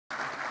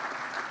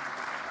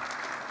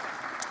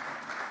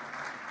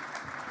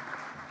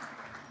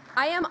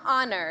I am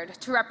honored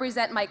to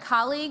represent my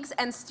colleagues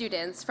and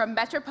students from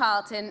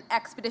Metropolitan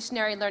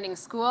Expeditionary Learning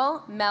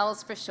School,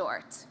 MELS for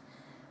short.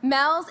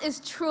 MELS is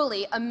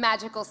truly a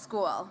magical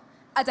school,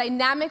 a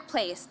dynamic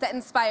place that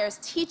inspires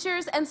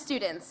teachers and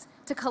students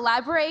to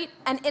collaborate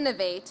and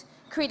innovate,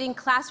 creating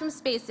classroom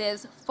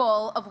spaces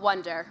full of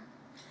wonder.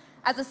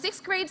 As a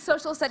sixth grade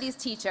social studies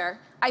teacher,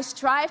 I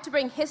strive to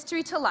bring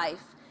history to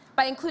life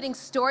by including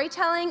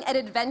storytelling and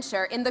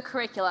adventure in the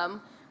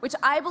curriculum, which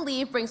I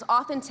believe brings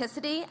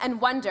authenticity and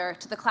wonder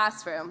to the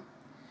classroom.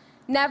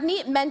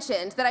 Navneet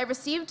mentioned that I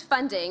received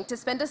funding to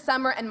spend a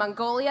summer in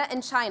Mongolia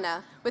and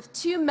China with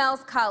 2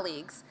 MELS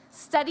colleagues,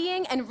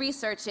 studying and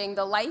researching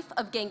the life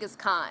of Genghis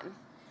Khan.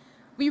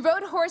 We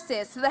rode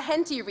horses to the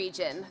Henti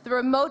region, the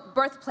remote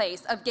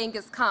birthplace of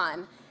Genghis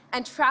Khan,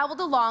 and traveled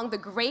along the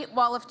Great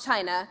Wall of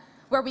China,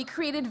 where we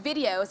created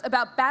videos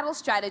about battle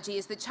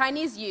strategies the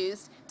Chinese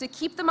used to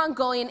keep the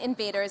Mongolian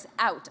invaders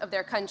out of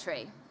their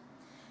country.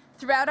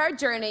 Throughout our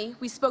journey,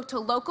 we spoke to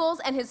locals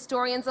and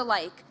historians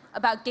alike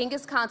about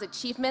Genghis Khan's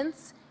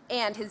achievements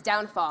and his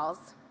downfalls.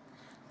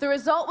 The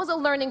result was a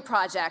learning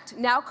project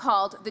now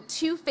called The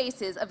Two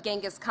Faces of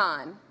Genghis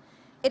Khan.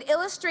 It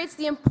illustrates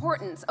the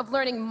importance of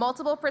learning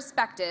multiple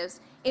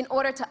perspectives in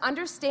order to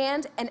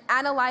understand and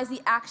analyze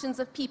the actions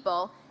of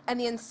people and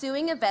the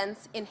ensuing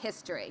events in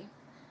history.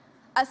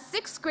 A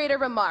sixth grader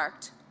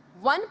remarked,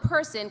 "One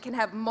person can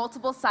have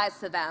multiple sides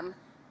to them.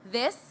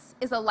 This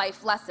is a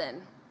life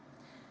lesson."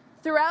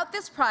 Throughout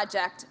this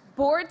project,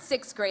 bored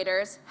sixth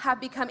graders have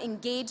become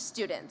engaged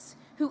students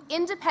who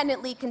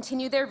independently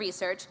continue their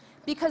research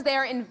because they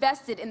are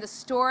invested in the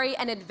story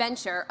and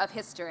adventure of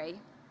history.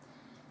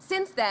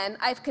 Since then,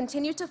 I've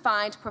continued to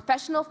find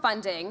professional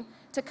funding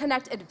to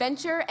connect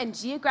adventure and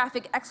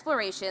geographic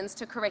explorations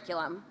to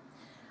curriculum.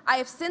 I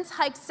have since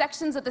hiked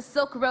sections of the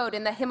Silk Road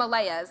in the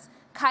Himalayas,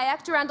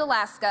 kayaked around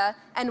Alaska,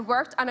 and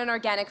worked on an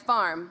organic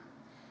farm.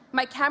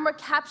 My camera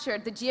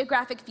captured the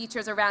geographic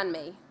features around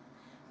me.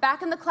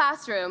 Back in the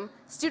classroom,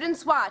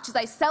 students watch as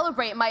I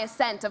celebrate my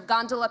ascent of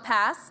Gondola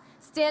Pass,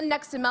 stand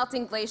next to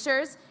melting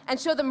glaciers, and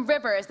show them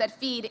rivers that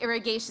feed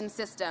irrigation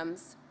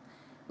systems.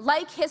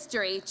 Like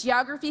history,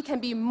 geography can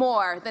be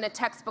more than a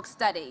textbook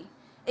study.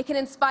 It can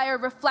inspire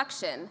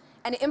reflection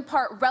and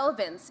impart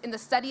relevance in the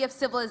study of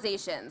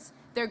civilizations,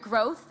 their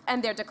growth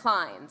and their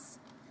declines.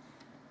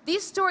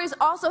 These stories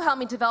also help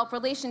me develop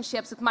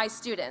relationships with my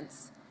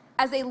students.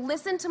 As they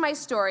listen to my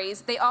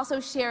stories, they also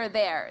share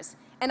theirs,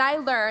 and I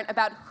learn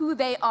about who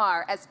they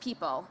are as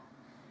people.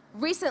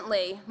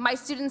 Recently, my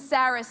student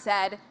Sarah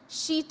said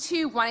she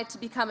too wanted to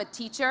become a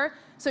teacher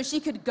so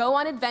she could go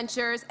on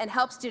adventures and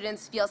help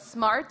students feel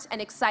smart and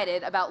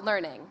excited about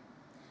learning.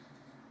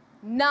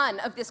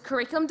 None of this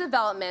curriculum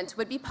development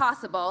would be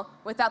possible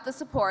without the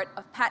support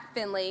of Pat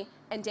Finley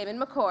and Damon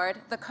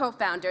McCord, the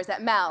co-founders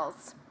at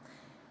MELS.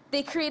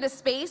 They create a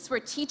space where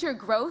teacher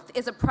growth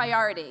is a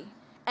priority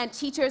and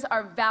teachers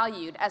are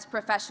valued as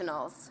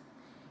professionals.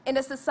 In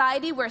a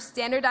society where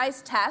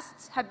standardized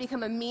tests have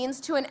become a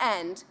means to an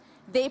end,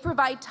 they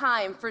provide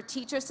time for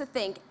teachers to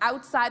think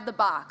outside the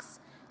box,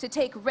 to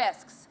take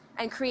risks,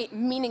 and create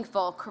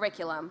meaningful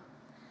curriculum.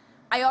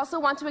 I also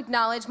want to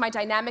acknowledge my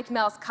dynamic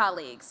MELS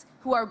colleagues,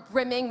 who are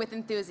brimming with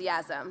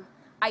enthusiasm.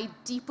 I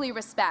deeply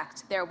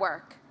respect their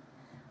work.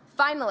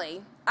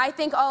 Finally, I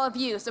thank all of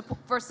you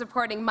for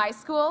supporting my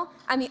school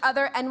and the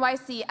other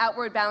NYC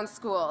Outward Bound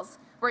schools,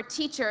 where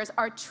teachers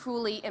are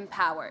truly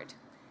empowered.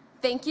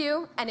 Thank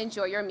you, and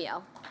enjoy your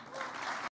meal.